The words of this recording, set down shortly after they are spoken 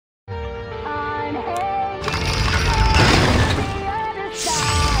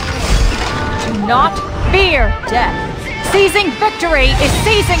not fear death. Seizing victory is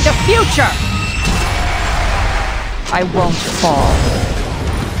seizing the future. I won't fall.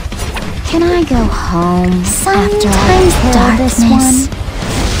 Can I go home after I kill this one?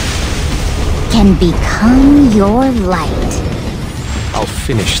 Can become your light. I'll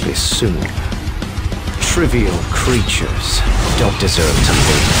finish this soon. Trivial creatures don't deserve to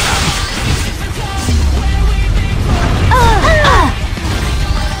live.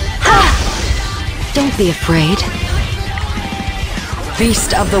 Don't be afraid.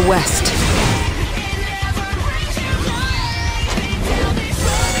 Beast of the West.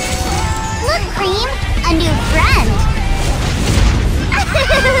 Look, Cream! A new friend!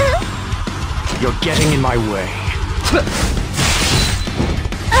 You're getting in my way.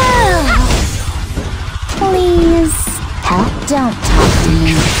 Please, help. Don't talk to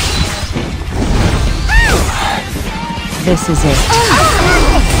me. This is it.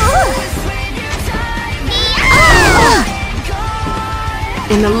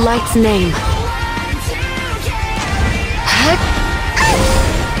 In the light's name.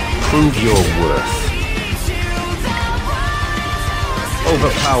 Prove your worth.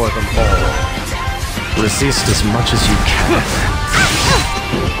 Overpower them all. Resist as much as you can.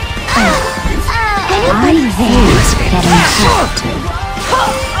 I hate getting hurt.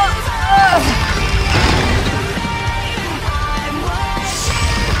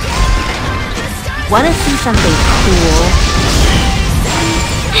 Wanna see something cool?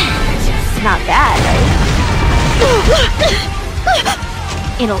 Not bad, right?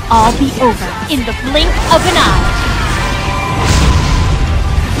 It'll all be over in the blink of an eye.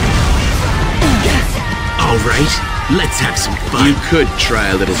 Alright, let's have some fun. You could try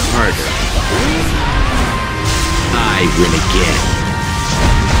a little harder. I win again.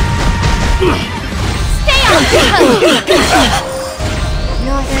 Stay on!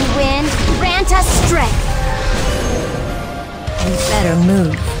 Northern wind, grant us strength. You better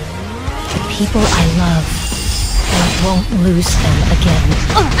move. The people I love, I won't lose them again.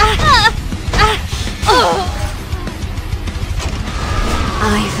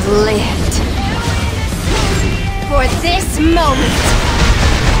 I've lived for this moment.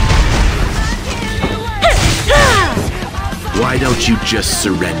 Why don't you just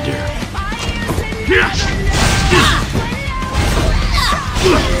surrender?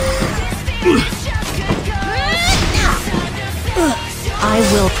 I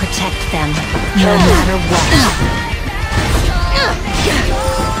will protect them, no matter what.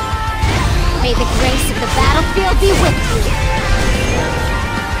 May the grace of the battlefield be with you.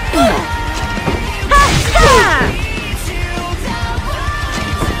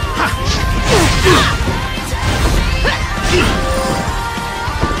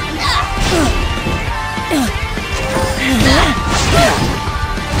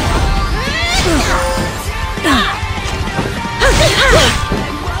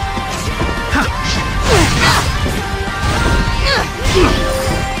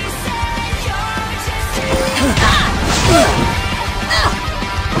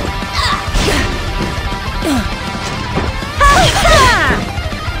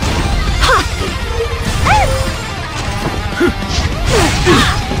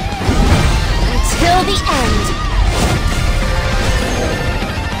 Until the end.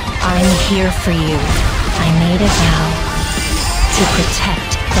 I'm here for you. I made a vow to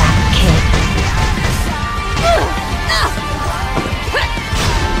protect that kid.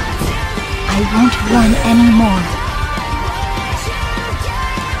 I won't run anymore.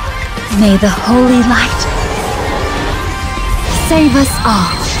 May the holy light save us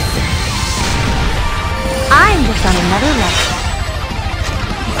all. I'm just on another level.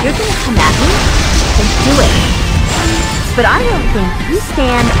 If you're gonna come at me, then do it. But I don't think you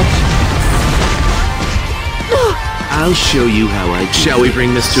stand a chance. I'll show you how I... Shall we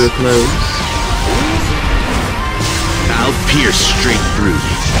bring this to a close? I'll pierce straight through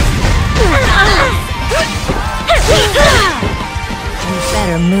you. You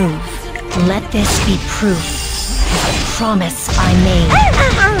better move. Let this be proof of the promise I made.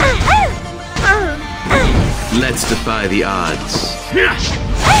 Let's defy the odds.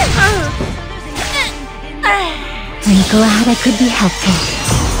 I'm glad I could be helpful.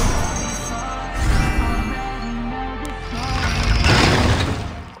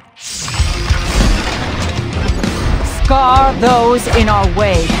 Scar those in our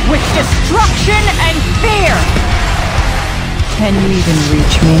way with destruction and fear! Can you even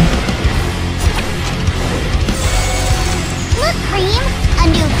reach me? Look, Cream! A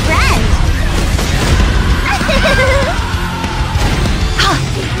new friend!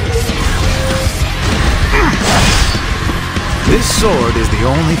 This This sword is the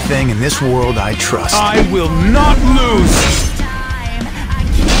only thing in this world I trust. I will not lose!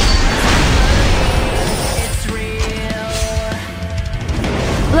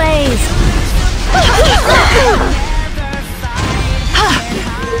 Blaze!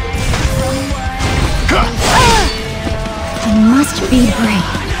 I must be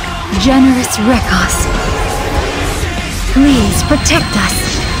brave. Generous Rekos. Please protect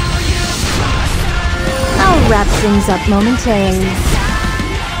us. I'll wrap things up momentarily.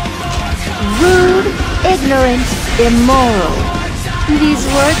 Rude, ignorant, immoral. These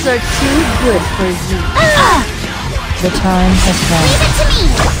words are too good for you. The time has come. Leave it to me!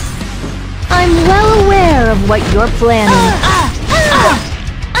 I'm well aware of what you're planning.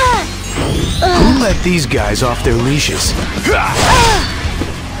 Who let these guys off their leashes? Here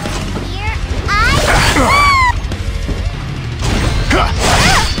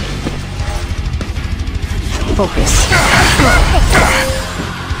Focus.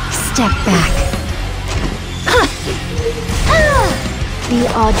 Step back. The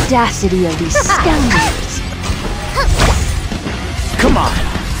audacity of these scoundrels. Come on,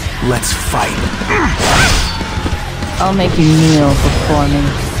 let's fight. I'll make you kneel before me.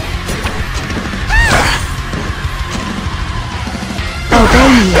 Obey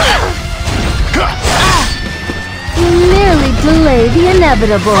me. You merely delay the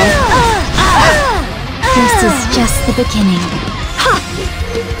inevitable. This is just the beginning.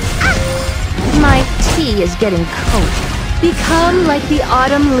 My tea is getting cold. Become like the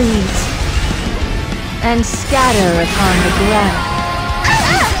autumn leaves and scatter upon the ground.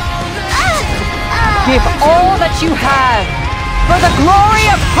 Give all that you have for the glory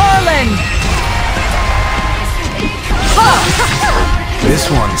of Harlan!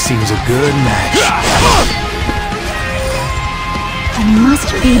 This one seems a good match. I must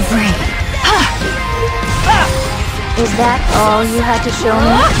be brave. Is that all you had to show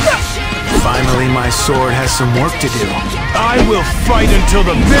me? Finally, my sword has some work to do. I will fight until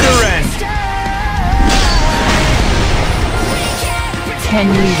the bitter end! Can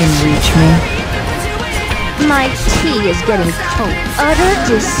you even reach me? My tea is getting cold. Utter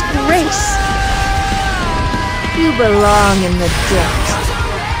disgrace. You belong in the dirt.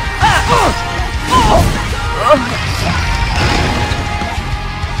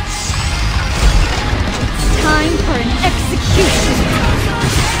 Time for an execution!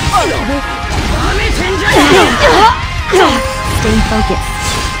 Stay focused.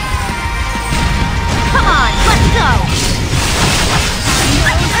 Come on, let's go!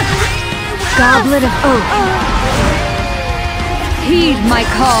 Goblet of Oath. Heed my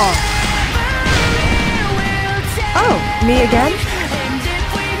call! Oh, me again?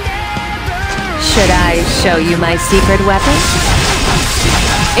 Should I show you my secret weapon?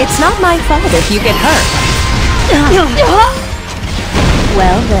 It's not my fault if you get hurt.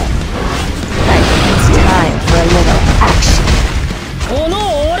 Well then, I think it's time for a little action. この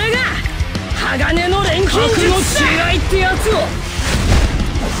俺が鋼の錬金術の違いってやつを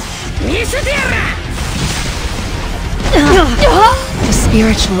見せてやる The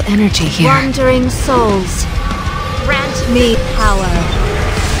spiritual energy here. Wandering souls, grant me power.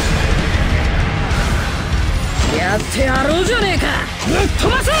 やってやろうじゃねえかぶっ飛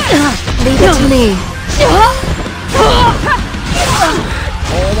ばせ Leave it to me.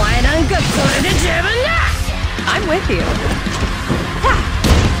 お前なんかこれで十分だ I'm with you.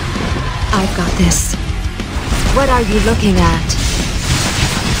 I've got this. What are you looking at?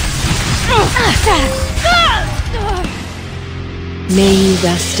 May you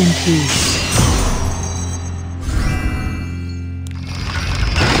rest in peace.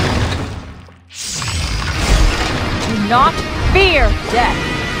 Do not fear death!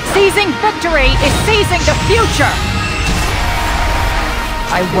 Seizing victory is seizing the future!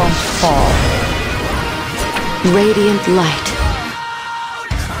 I won't fall. Radiant light.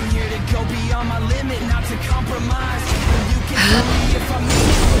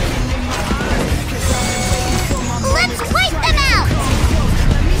 Let's wipe them out!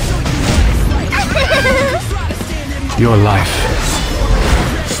 Your life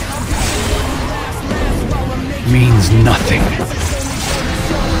means nothing.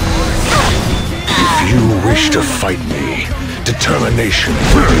 If you wish to fight me, determination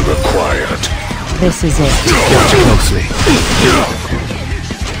will be required. This is it. Watch closely.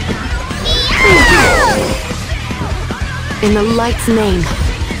 In the light's name.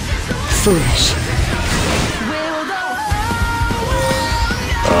 Foolish.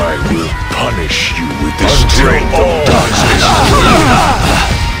 I will punish you with the strength of darkness.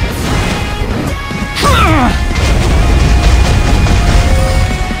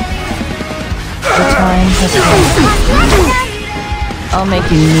 The time has come. I'll make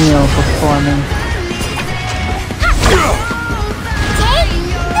you kneel before me.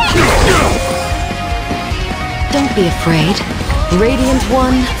 Don't be afraid. Radiant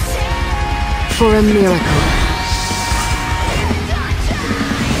One, for a miracle.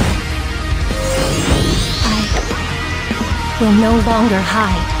 I will no longer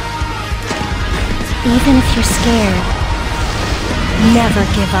hide. Even if you're scared, never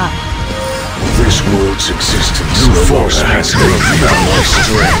give up. This world's existence force me to reveal my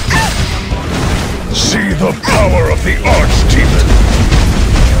strength. See the power of the Archdemon!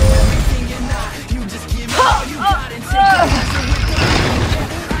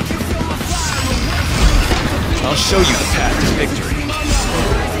 I'll show you the path to victory.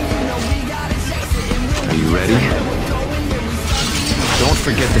 Are you ready? Don't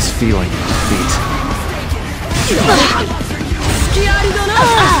forget this feeling in your feet.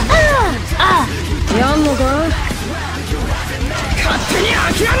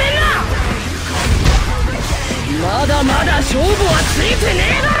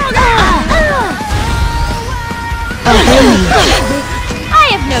 I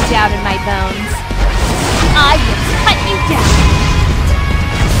have no doubt in my bones. I will cut you down.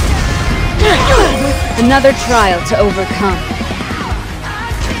 Another trial to overcome.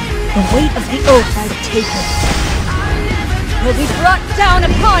 The weight of the oath I've taken will be brought down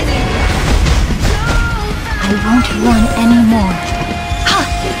upon you. I won't run anymore.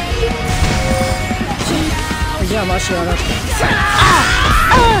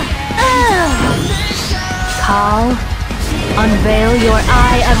 Call, unveil your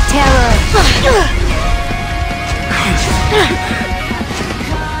eye of terror.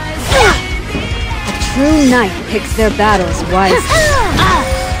 A true knight picks their battles wisely.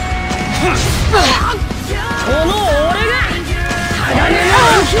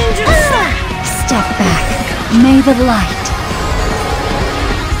 Step back. May the light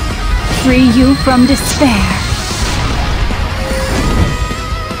free you from despair.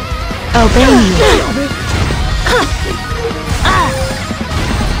 Obey me.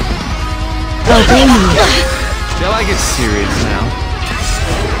 Obey me. Shall I get serious now?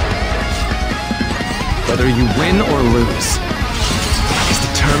 Whether you win or lose is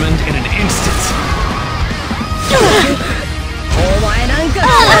determined in an instant.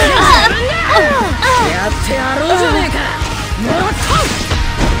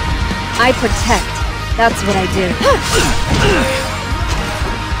 I protect. That's what I do.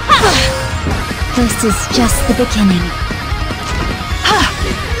 This is just the beginning.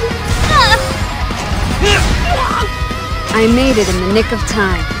 I made it in the nick of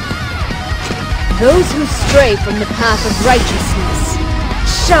time. Those who stray from the path of righteousness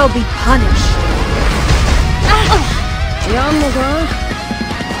shall be punished.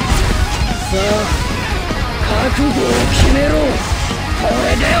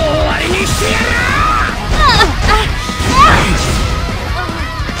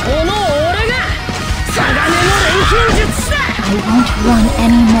 I won't run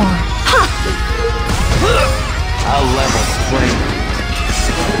anymore. I'll level the playing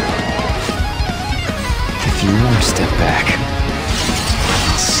field. If you won't step back,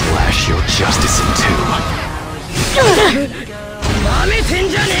 I'll slash your justice in two.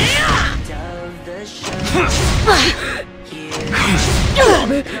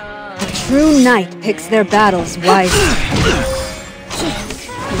 A true knight picks their battles wisely.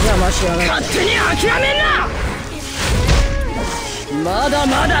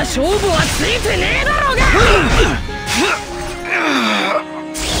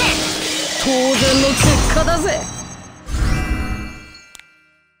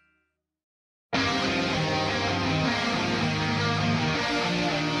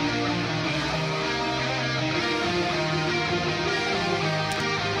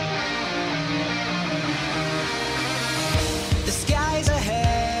 The skies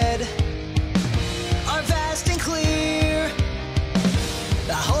ahead are vast and clear.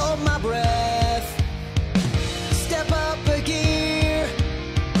 I hold my breath.